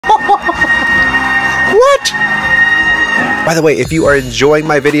What? By the way, if you are enjoying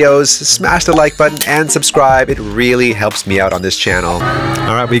my videos, smash the like button and subscribe. It really helps me out on this channel.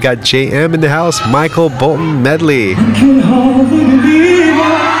 All right, we got JM in the house, Michael Bolton Medley.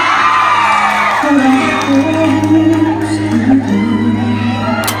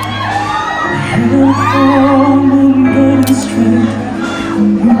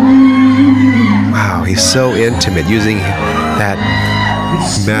 Wow, he's so intimate using that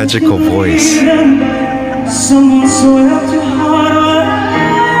magical voice.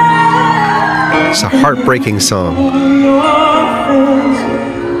 It's a heartbreaking song.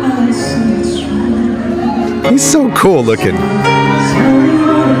 He's so cool looking.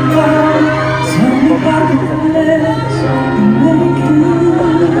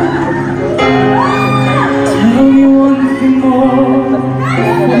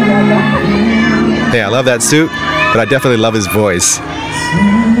 Hey, I love that suit, but I definitely love his voice.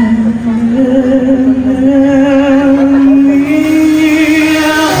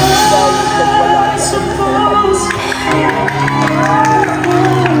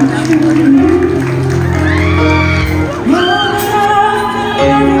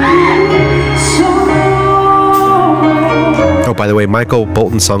 Oh, by the way, Michael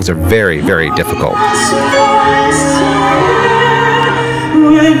Bolton songs are very, very difficult.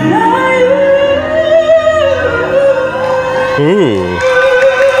 Ooh.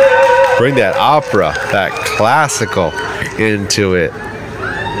 Bring that opera, that classical into it.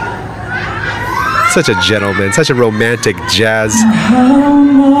 Such a gentleman, such a romantic jazz.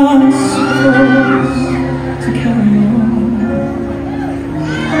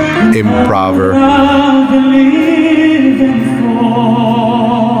 Improver.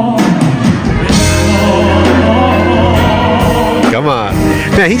 Come on.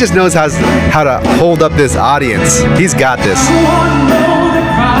 Man, he just knows how to hold up this audience. He's got this.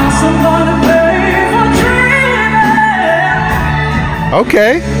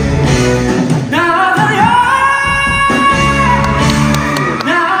 Okay.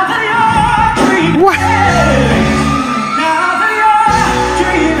 What?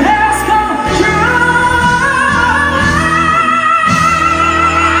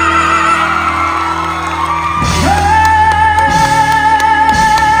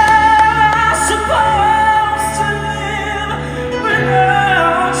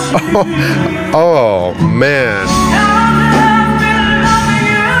 Oh man.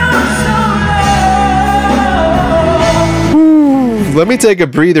 Let me take a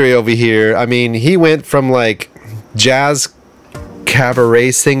breather over here. I mean, he went from like jazz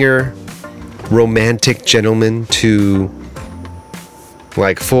cabaret singer, romantic gentleman to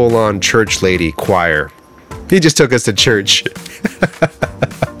like full-on church lady choir. He just took us to church.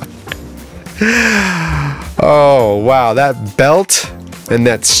 Oh, wow, that belt and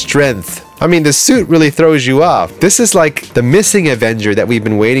that strength. I mean, the suit really throws you off. This is like the missing Avenger that we've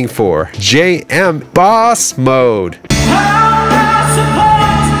been waiting for. JM Boss Mode.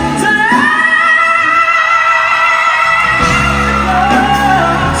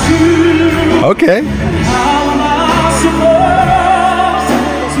 Okay.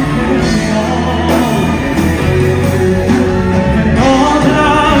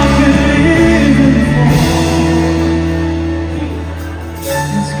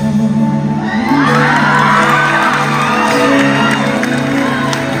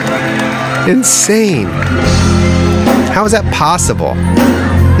 Insane. How is that possible?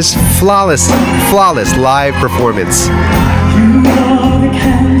 This flawless live performance.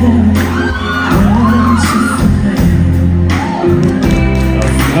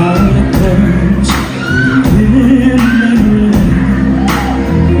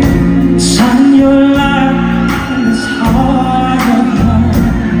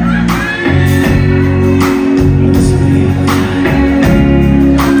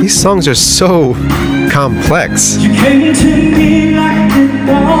 These songs are so complex.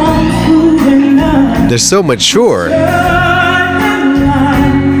 They're so mature.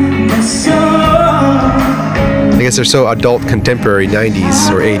 I guess they're so adult contemporary 90s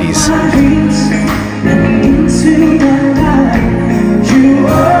or 80s.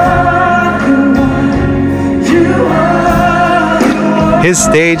 His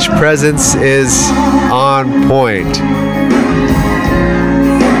stage presence is on point.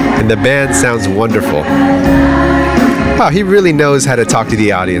 And the band sounds wonderful. Wow, he really knows how to talk to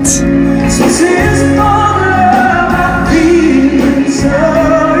the audience.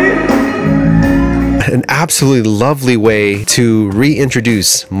 An absolutely lovely way to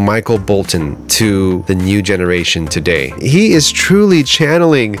reintroduce Michael Bolton to the new generation today. He is truly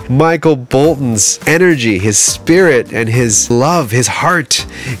channeling Michael Bolton's energy, his spirit, and his love, his heart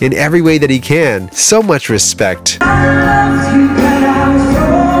in every way that he can. So much respect.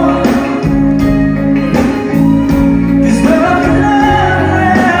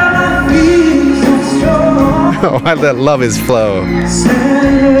 Oh, I love his flow.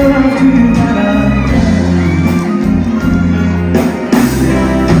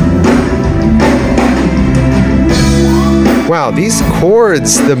 Wow, these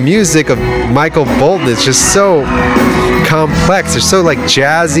chords, the music of Michael Bolton is just so complex. They're so like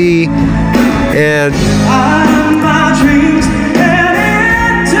jazzy and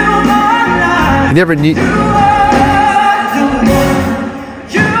you never knew.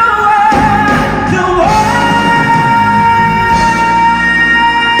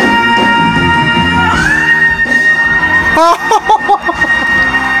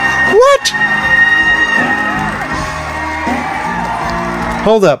 What?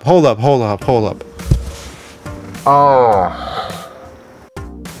 Hold up. Oh.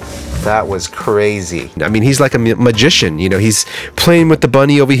 That was crazy. I mean, he's like a magician, you know, he's playing with the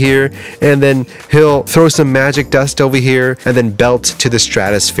bunny over here, and then he'll throw some magic dust over here, and then belt to the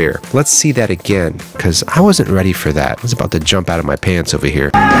stratosphere. Let's see that again, because I wasn't ready for that. I was about to jump out of my pants over here.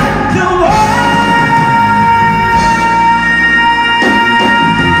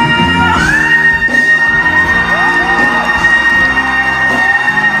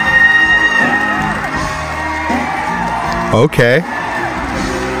 Okay.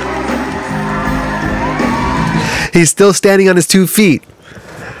 He's still standing on his 2 feet.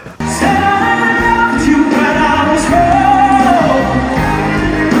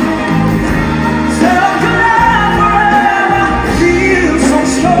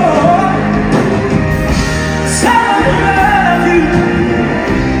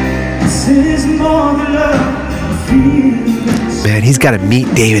 Man, he's got to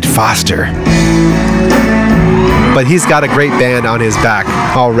meet David Foster. But he's got a great band on his back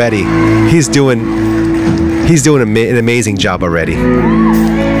already. He's doing an amazing job already.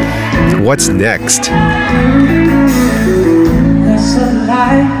 What's next?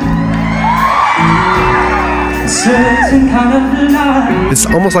 It's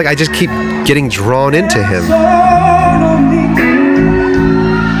almost like I just keep getting drawn into him.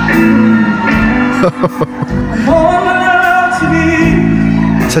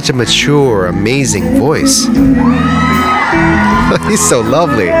 Such a mature, amazing voice. He's so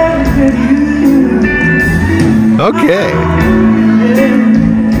lovely. Okay.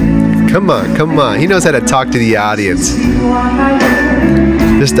 Come on. He knows how to talk to the audience.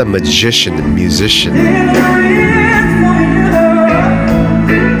 Just a magician, a musician.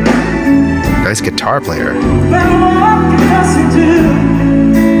 Nice guitar player.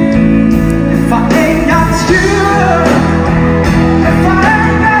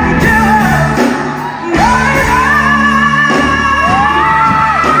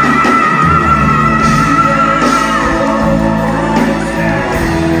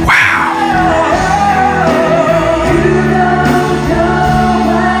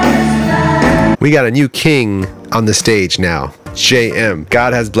 We got a new king on the stage now. JM.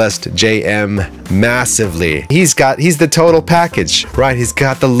 God has blessed JM massively. He's the total package, right? He's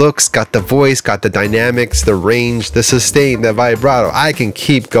got the looks, got the voice, got the dynamics, the range, the sustain, the vibrato. I can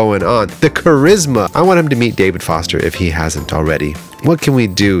keep going on. The charisma. I want him to meet David Foster if he hasn't already. What can we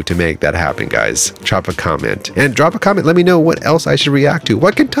do to make that happen, guys? Drop a comment. And drop a comment. Let me know what else I should react to.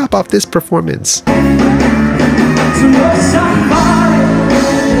 What can top off this performance?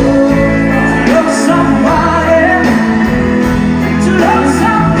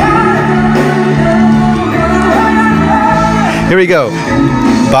 Here we go.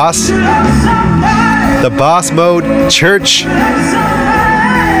 Boss. The boss mode church.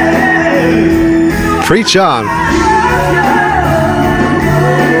 Preach on.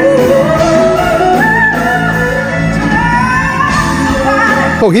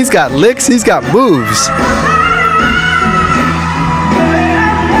 Oh, he's got licks, he's got moves.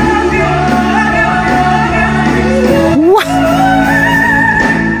 What?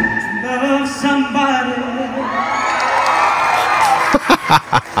 Love somebody.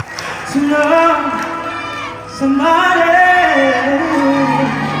 To love somebody.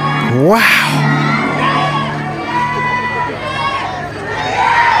 Wow.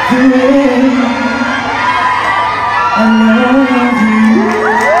 I love you.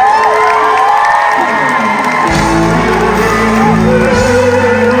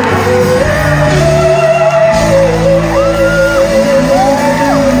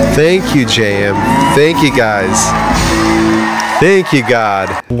 Thank you, JM. Thank you, guys. Thank you, God.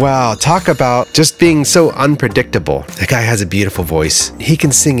 Wow, talk about just being so unpredictable. That guy has a beautiful voice. He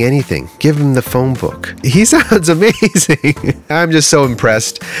can sing anything. Give him the phone book. He sounds amazing. I'm just so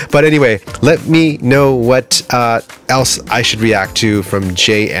impressed. But anyway, let me know what else I should react to from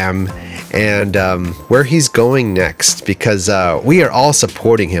JM and where he's going next, because we are all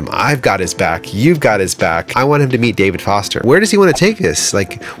supporting him. I've got his back. You've got his back. I want him to meet David Foster. Where does he want to take this?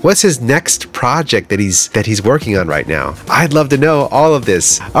 Like, what's his next project that he's working on right now? I'd love to know all of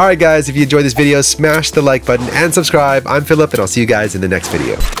this. All right, guys, if you enjoyed this video, smash the like button and subscribe. I'm Philip, and I'll see you guys in the next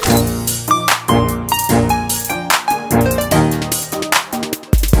video.